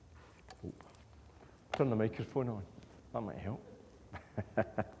turn the microphone on. That might help.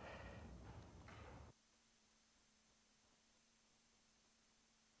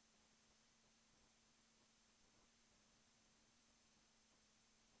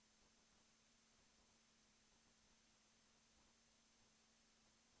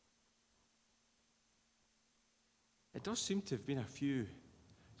 It does seem to have been it's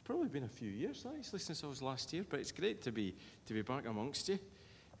probably been a few years actually since I was last here, but it's great to be back amongst you.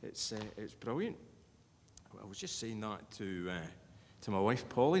 It's brilliant. I was just saying that to my wife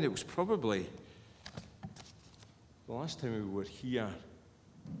Pauline. It was probably the last time we were here.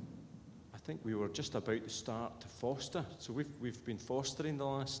 I think we were just about to start to foster. So we've been fostering the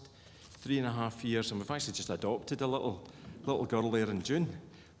last 3.5 years, and we've actually just adopted a little girl there in June,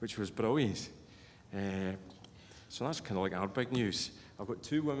 which was brilliant. So that's kind of like our big news. I've got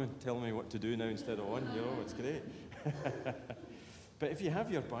 2 women telling me what to do now instead of 1. It's great. But if you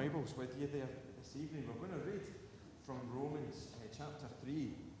have your Bibles with you there this evening, we're going to read from Romans chapter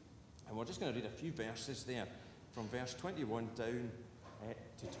 3. And we're just going to read a few verses there, from verse 21 down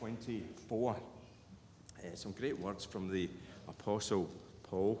to 24. Some great words from the Apostle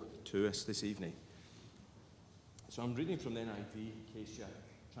Paul to us this evening. So I'm reading from the NIV, in case your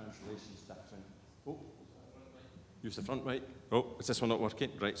translation's different. Oh. Use the front mic. Oh, is this one not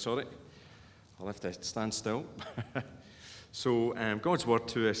working? Right, sorry. I'll have to stand still. So, God's word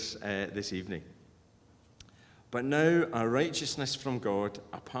to us this evening. But now a righteousness from God,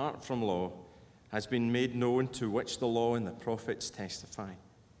 apart from law, has been made known, to which the law and the prophets testify.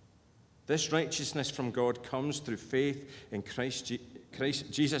 This righteousness from God comes through faith in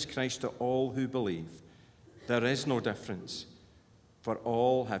Jesus Christ to all who believe. There is no difference, for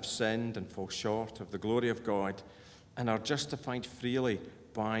all have sinned and fall short of the glory of God, and are justified freely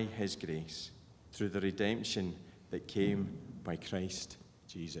by his grace, through the redemption that came by Christ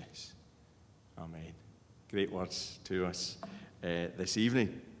Jesus. Amen. Great words to us this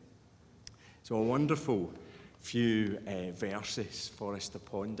evening. So a wonderful few verses for us to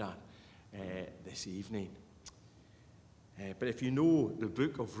ponder this evening. But if you know the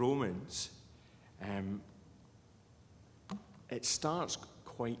book of Romans, it starts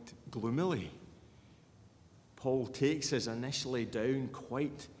quite gloomily. Paul takes us initially down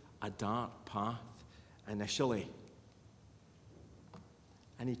quite a dark path initially.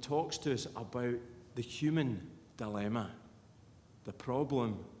 And he talks to us about the human dilemma, the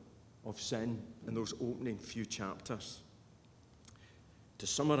problem of sin in those opening few chapters. To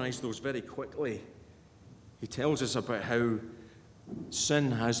summarize those very quickly, he tells us about how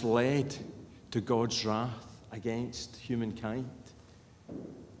sin has led to God's wrath against humankind.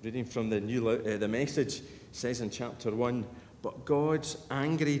 Reading from the Message, says in chapter 1, but God's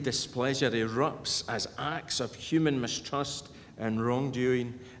angry displeasure erupts as acts of human mistrust and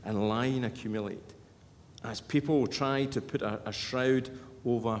wrongdoing and lying accumulate, as people try to put a shroud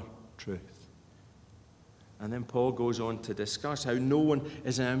over truth. And then Paul goes on to discuss how no one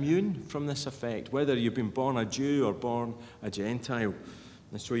is immune from this effect, whether you've been born a Jew or born a Gentile.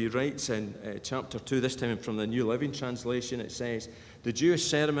 And so he writes in chapter 2, this time from the New Living Translation, it says, the Jewish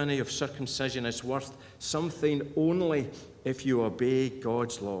ceremony of circumcision is worth something only if you obey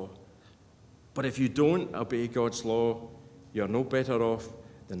God's law. But if you don't obey God's law, you're no better off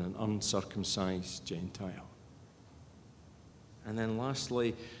than an uncircumcised Gentile. And then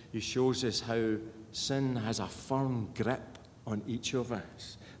lastly, he shows us how sin has a firm grip on each of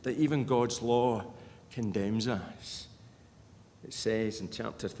us, that even God's law condemns us. It says in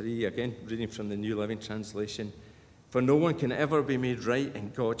chapter 3, again reading from the New Living Translation, for no one can ever be made right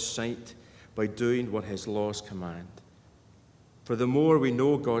in God's sight by doing what his laws command. For the more we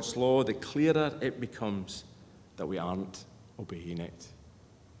know God's law, the clearer it becomes that we aren't obeying it.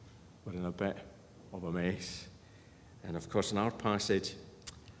 We're in a bit of a mess. And of course, in our passage,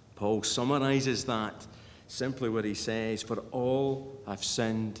 Paul summarizes that simply where he says, for all have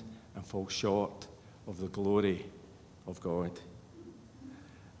sinned and fall short of the glory of God.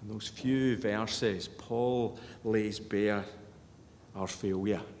 In those few verses, Paul lays bare our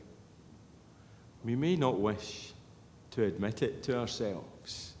failure. We may not wish to admit it to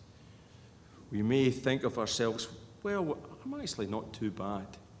ourselves. We may think of ourselves, well, I'm actually not too bad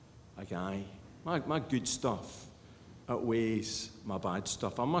a guy. My good stuff outweighs my bad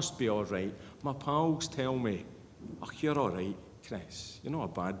stuff. I must be all right. My pals tell me, oh, you're all right, Chris. You're not a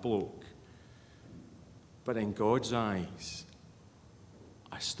bad bloke. But in God's eyes,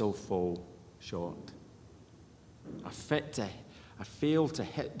 I still fall short. I fail to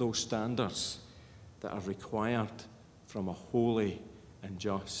hit those standards that are required from a holy and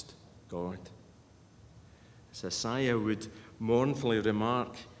just God. As Isaiah would mournfully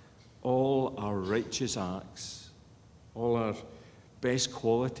remark, all our righteous acts, all our best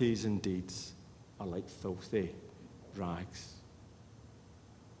qualities and deeds are like filthy rags.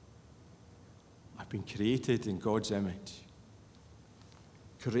 I've been created in God's image,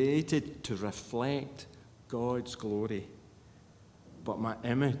 created to reflect God's glory, but my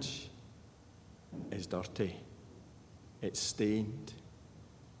image is dirty. It's stained.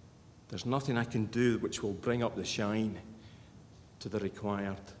 There's nothing I can do which will bring up the shine to the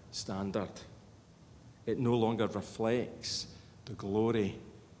required standard. It no longer reflects the glory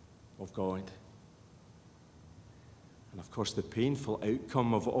of God. And of course, the painful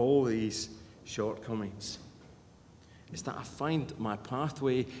outcome of all these shortcomings is that I find my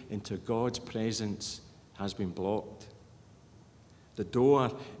pathway into God's presence has been blocked. The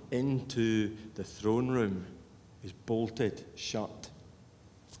door into the throne room is bolted shut.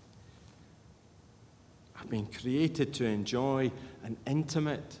 I've been created to enjoy an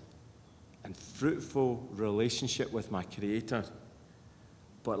intimate and fruitful relationship with my Creator.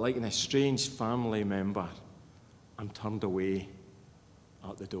 But like an estranged family member, I'm turned away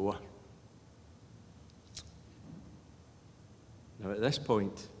at the door. Now, at this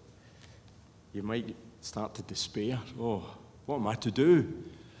point, you might start to despair. Oh, what am I to do?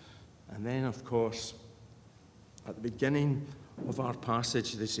 And then, of course, at the beginning of our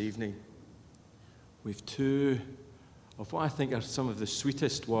passage this evening, we've two of what I think are some of the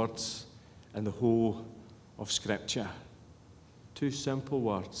sweetest words in the whole of Scripture. Two simple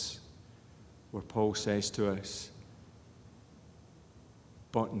words where Paul says to us,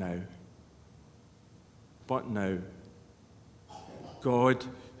 but now. But now. God,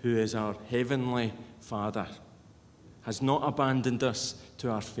 who is our heavenly Father, has not abandoned us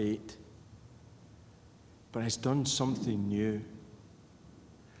to our fate, but has done something new.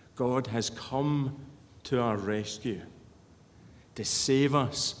 God has come to our rescue to save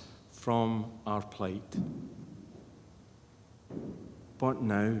us from our plight. But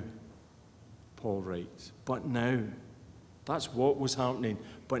now, Paul writes, but now, that's what was happening,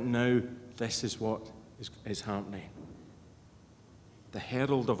 but now this is what is happening. The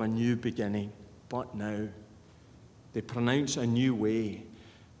herald of a new beginning, but now. They pronounce a new way.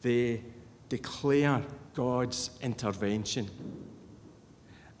 They declare God's intervention.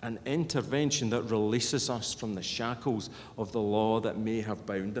 An intervention that releases us from the shackles of the law that may have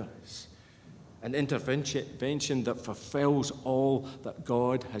bound us. An intervention that fulfills all that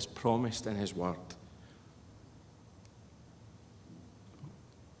God has promised in His Word.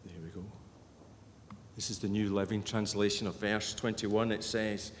 There we go. This is the New Living Translation of verse 21. It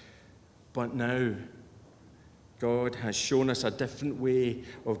says, but now God has shown us a different way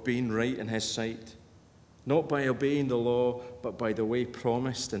of being right in His sight, not by obeying the law, but by the way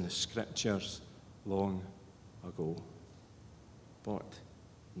promised in the Scriptures long ago. But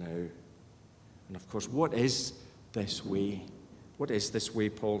now. And of course, what is this way? What is this way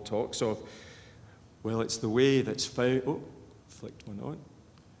Paul talks of? Well, it's the way that's found. Oh, flicked one on.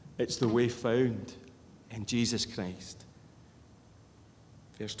 It's the way found in Jesus Christ.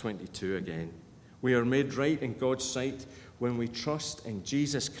 Verse 22 again. We are made right in God's sight when we trust in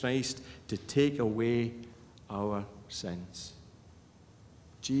Jesus Christ to take away our sins.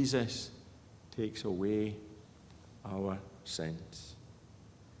 Jesus takes away our sins.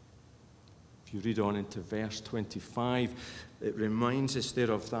 If you read on into verse 25, it reminds us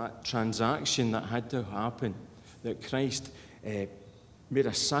there of that transaction that had to happen, that Christ made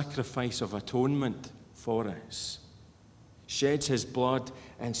a sacrifice of atonement for us, sheds His blood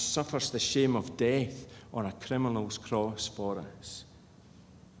and suffers the shame of death on a criminal's cross for us.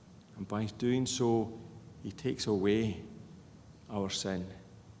 And by doing so, He takes away our sin.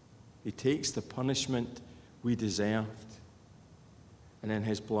 He takes the punishment we deserved. And in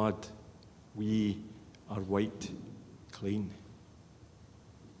His blood, we are wiped clean.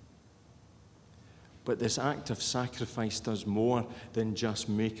 But this act of sacrifice does more than just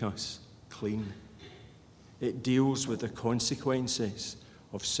make us clean. It deals with the consequences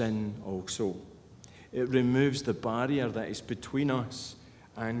of sin also. It removes the barrier that is between us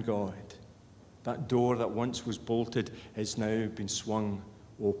and God. That door that once was bolted has now been swung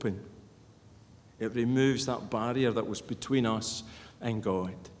open. It removes that barrier that was between us and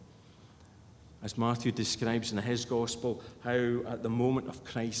God. As Matthew describes in his gospel, how at the moment of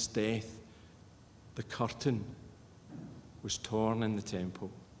Christ's death, the curtain was torn in the temple.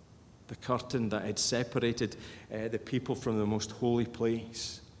 The curtain that had separated the people from the most holy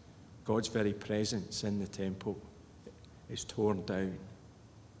place, God's very presence in the temple, is torn down.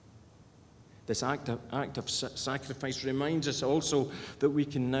 This act of sacrifice reminds us also that we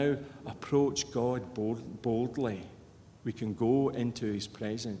can now approach God boldly We can go into his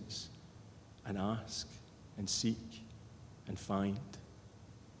presence and ask and seek and find.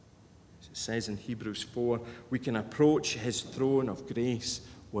 As it says in Hebrews 4, we can approach his throne of grace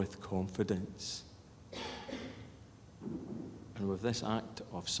with confidence. And with this act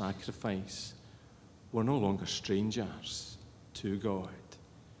of sacrifice, we're no longer strangers to God,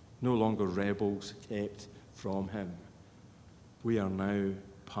 no longer rebels kept from him. We are now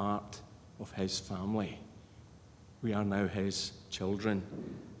part of his family. We are now his children.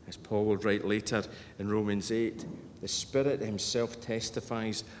 As Paul will write later in Romans 8, the Spirit himself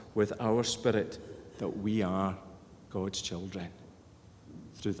testifies with our spirit that we are God's children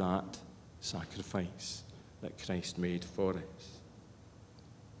through that sacrifice that Christ made for us.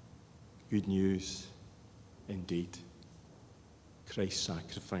 Good news indeed. Christ's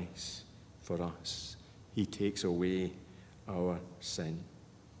sacrifice for us. He takes away our sin.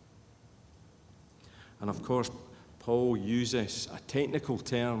 And of course, Paul uses a technical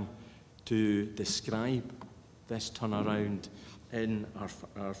term to describe this turnaround in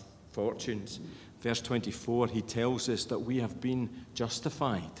our fortunes. Verse 24, he tells us that we have been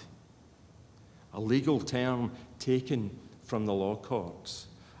justified. A legal term taken from the law courts.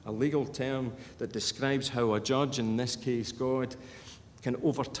 A legal term that describes how a judge, in this case God, can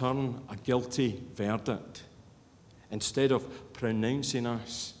overturn a guilty verdict. Instead of pronouncing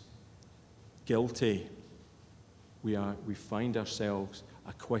us guilty, we find ourselves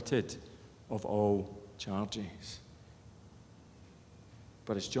acquitted of all charges.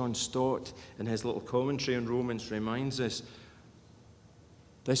 But as John Stott, in his little commentary on Romans, reminds us,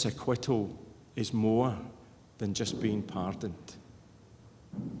 this acquittal is more than just being pardoned.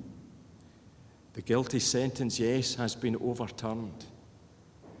 The guilty sentence, yes, has been overturned,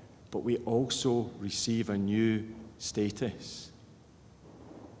 but we also receive a new status.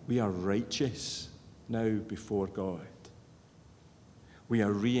 We are righteous now before God. We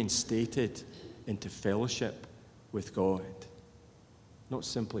are reinstated into fellowship with God. Not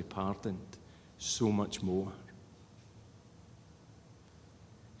simply pardoned, so much more.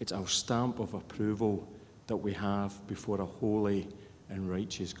 It's our stamp of approval that we have before a holy and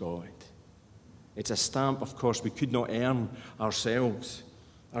righteous God. It's a stamp, of course, we could not earn ourselves.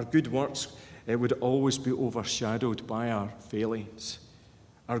 Our good works would always be overshadowed by our failings.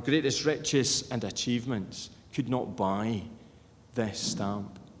 Our greatest riches and achievements could not buy this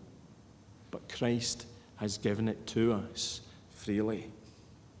stamp. But Christ has given it to us freely.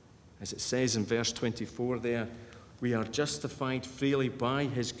 As it says in verse 24 there, we are justified freely by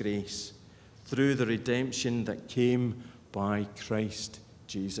his grace through the redemption that came by Christ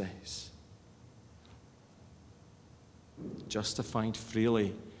Jesus. Justified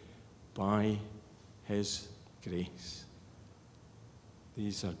freely by his grace.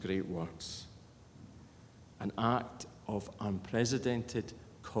 These are great words. An act of unprecedented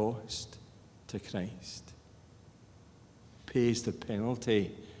cost to Christ. Pays the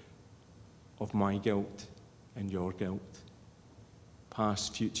penalty of my guilt and your guilt,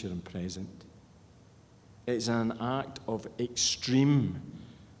 past, future, and present. It's an act of extreme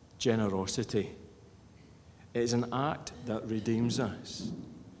generosity. It's an act that redeems us,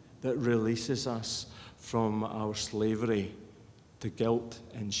 that releases us from our slavery to guilt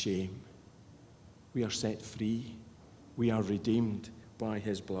and shame. We are set free. We are redeemed by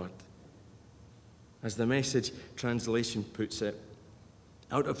his blood. As the Message translation puts it,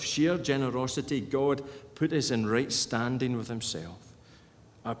 out of sheer generosity, God put us in right standing with himself,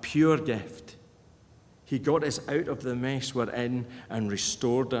 a pure gift. He got us out of the mess we're in and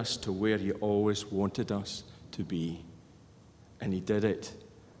restored us to where he always wanted us to be. And he did it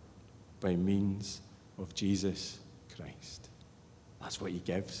by means of Jesus Christ. That's what he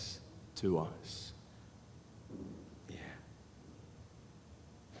gives to us. Yeah.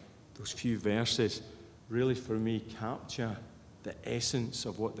 Those few verses really, for me, capture the essence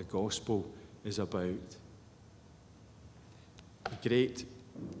of what the gospel is about. The great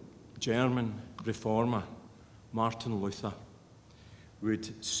German reformer, Martin Luther,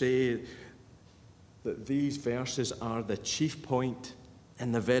 would say that these verses are the chief point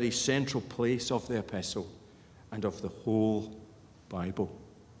and the very central place of the epistle and of the whole Bible.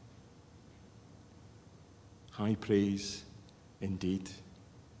 High praise indeed.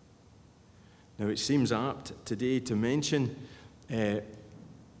 Now it seems apt today to mention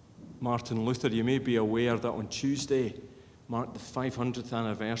Martin Luther. You may be aware that on Tuesday marked the 500th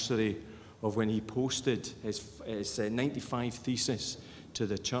anniversary of when he posted his 95 thesis to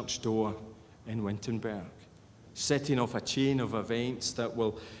the church door in Wittenberg, setting off a chain of events that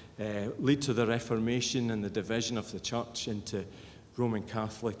will lead to the Reformation and the division of the church into Roman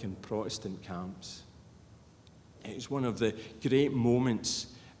Catholic and Protestant camps. It's one of the great moments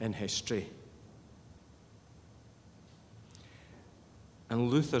in history. And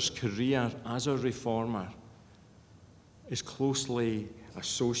Luther's career as a reformer is closely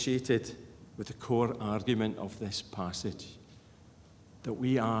associated with the core argument of this passage, that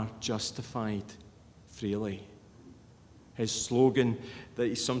we are justified freely. His slogan that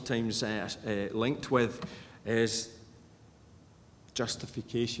he's sometimes linked with is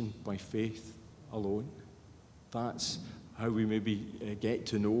justification by faith alone. That's how we maybe get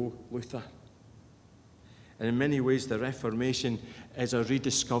to know Luther. And in many ways, the Reformation is a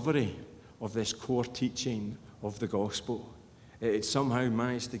rediscovery of this core teaching of the gospel. It somehow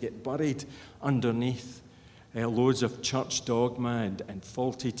managed to get buried underneath loads of church dogma and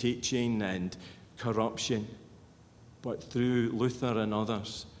faulty teaching and corruption. But through Luther and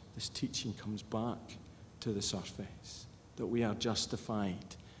others, this teaching comes back to the surface, that we are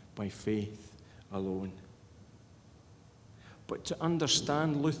justified by faith alone. But to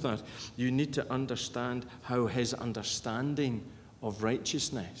understand Luther, you need to understand how his understanding of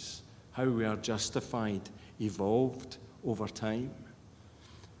righteousness, how we are justified, evolved over time.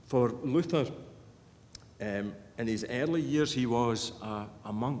 For Luther, in his early years, he was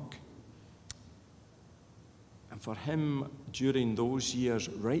a monk. And for him, during those years,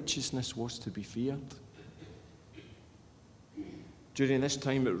 righteousness was to be feared. During this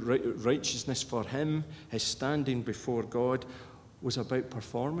time, righteousness for him, his standing before God, was about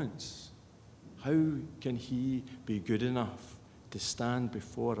performance. How can he be good enough to stand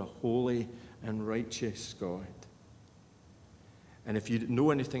before a holy and righteous God? And if you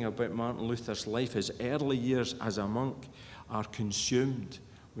know anything about Martin Luther's life, his early years as a monk are consumed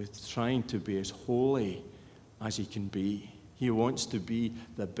with trying to be as holy as he can be. He wants to be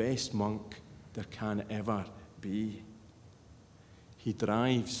the best monk there can ever be. He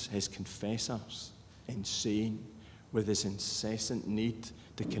drives his confessors insane with his incessant need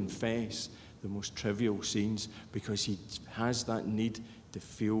to confess the most trivial sins, because he has that need to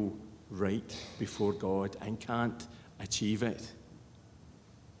feel right before God and can't achieve it.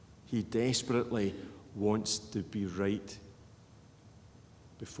 He desperately wants to be right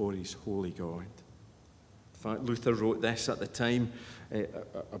before his holy God. In fact, Luther wrote this at the time,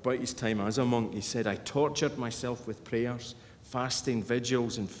 about his time as a monk. He said, "I tortured myself with prayers, fasting,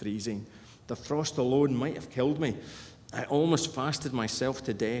 vigils, and freezing. The frost alone might have killed me. I almost fasted myself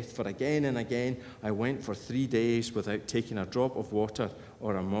to death, for again and again I went for 3 days without taking a drop of water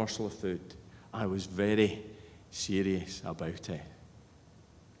or a morsel of food. I was very serious about it."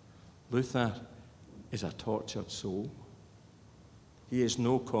 Luther is a tortured soul. He has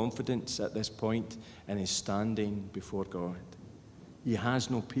no confidence at this point in his standing before God. He has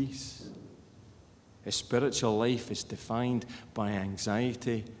no peace. His spiritual life is defined by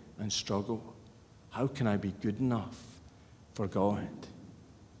anxiety and struggle. How can I be good enough for God?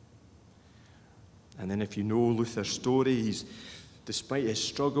 And then if you know Luther's story, despite his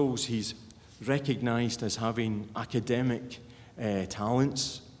struggles, he's recognized as having academic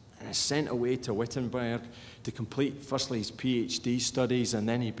talents, and is sent away to Wittenberg to complete firstly his PhD studies, and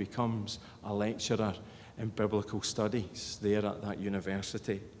then he becomes a lecturer in biblical studies there at that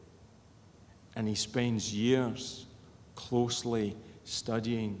university. And he spends years closely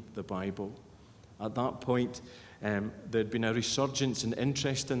studying the Bible. At that point, there'd been a resurgence in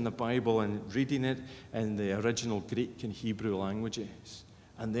interest in the Bible and reading it in the original Greek and Hebrew languages.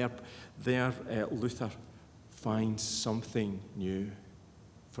 And there Luther finds something new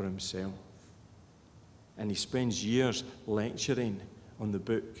for himself. And he spends years lecturing on the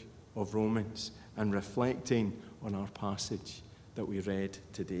book of Romans and reflecting on our passage that we read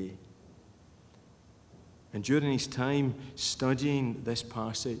today. And during his time studying this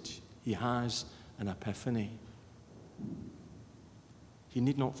passage, he has an epiphany. He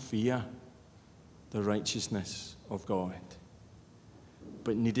need not fear the righteousness of God,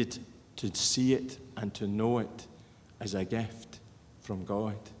 but needed to see it and to know it as a gift from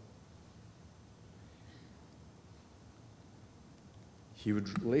God. He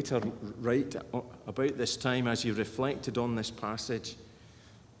would later write about this time as he reflected on this passage.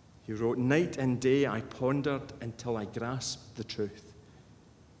 He wrote, "Night and day I pondered until I grasped the truth.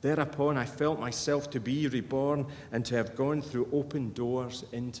 Thereupon I felt myself to be reborn and to have gone through open doors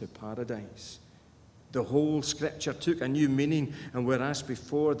into paradise. The whole Scripture took a new meaning, and whereas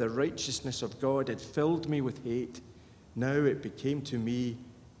before the righteousness of God had filled me with hate, now it became to me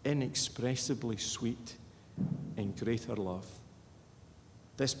inexpressibly sweet in greater love.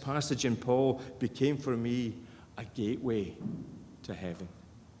 This passage in Paul became for me a gateway to heaven."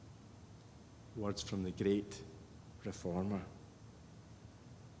 Words from the great reformer.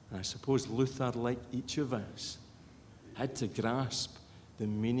 And I suppose Luther, like each of us, had to grasp the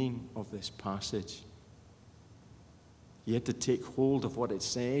meaning of this passage. He had to take hold of what it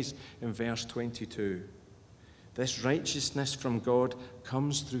says in verse 22. This righteousness from God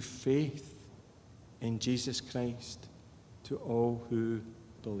comes through faith in Jesus Christ to all who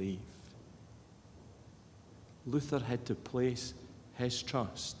believe. Luther had to place his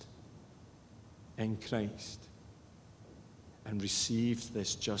trust in Christ and receive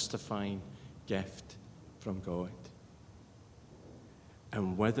this justifying gift from God.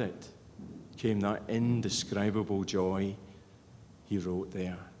 And with it came that indescribable joy he wrote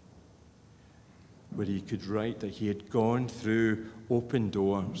there, where he could write that he had gone through open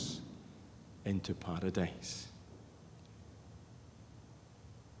doors into paradise.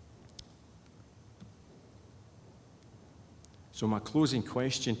 So my closing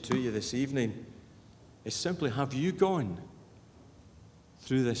question to you this evening is simply, have you gone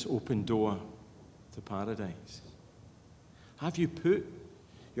through this open door to paradise? Have you put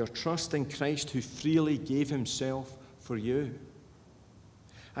your trust in Christ who freely gave himself for you?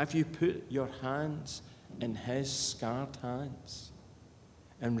 Have you put your hands in his scarred hands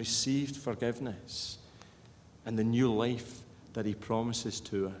and received forgiveness and the new life that he promises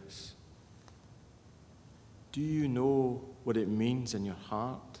to us? Do you know what it means in your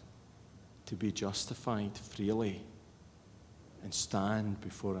heart to be justified freely and stand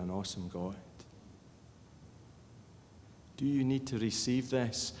before an awesome God? Do you need to receive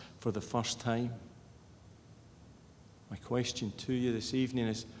this for the first time? My question to you this evening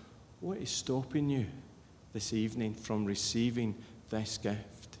is, what is stopping you this evening from receiving this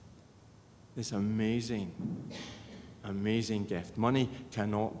gift? This amazing, amazing gift. Money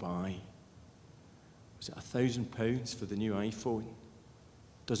cannot buy. Was it £1,000 for the new iPhone?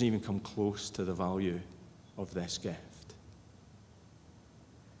 Doesn't even come close to the value of this gift.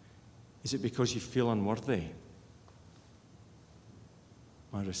 Is it because you feel unworthy?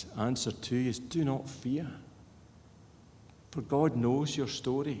 My answer to you is, do not fear. For God knows your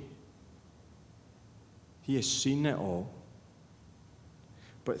story. He has seen it all.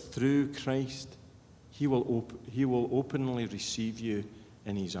 But through Christ, He will openly receive you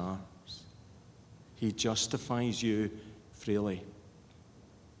in His arms. He justifies you freely.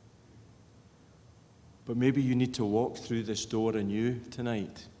 But maybe you need to walk through this door anew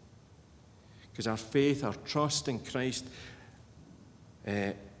tonight. Because our faith, our trust in Christ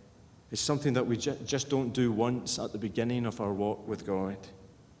is something that we just don't do once at the beginning of our walk with God.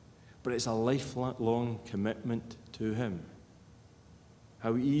 But it's a lifelong commitment to Him.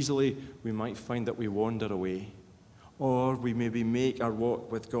 How easily we might find that we wander away, or we maybe make our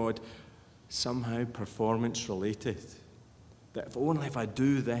walk with God somehow performance-related. That if I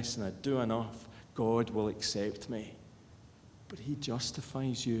do this and I do enough, God will accept me. But He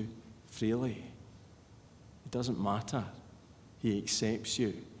justifies you freely. It doesn't matter. He accepts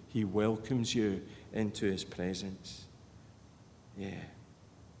you. He welcomes you into His presence. Yeah.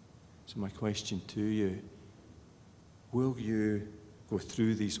 So my question to you, will you go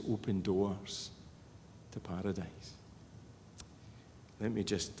through these open doors to paradise? Let me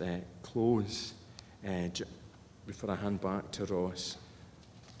just close before I hand back to Ross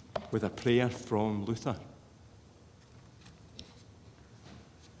with a prayer from Luther.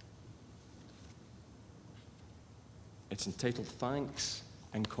 It's entitled Thanks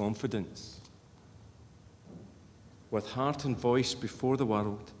and Confidence. With heart and voice before the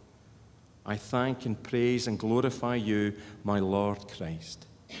world, I thank and praise and glorify you, my Lord Christ,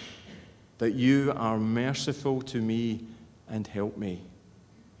 that you are merciful to me and help me,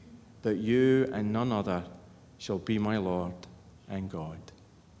 that you and none other shall be my Lord and God.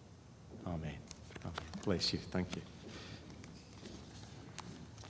 Amen. Amen. Bless you. Thank you.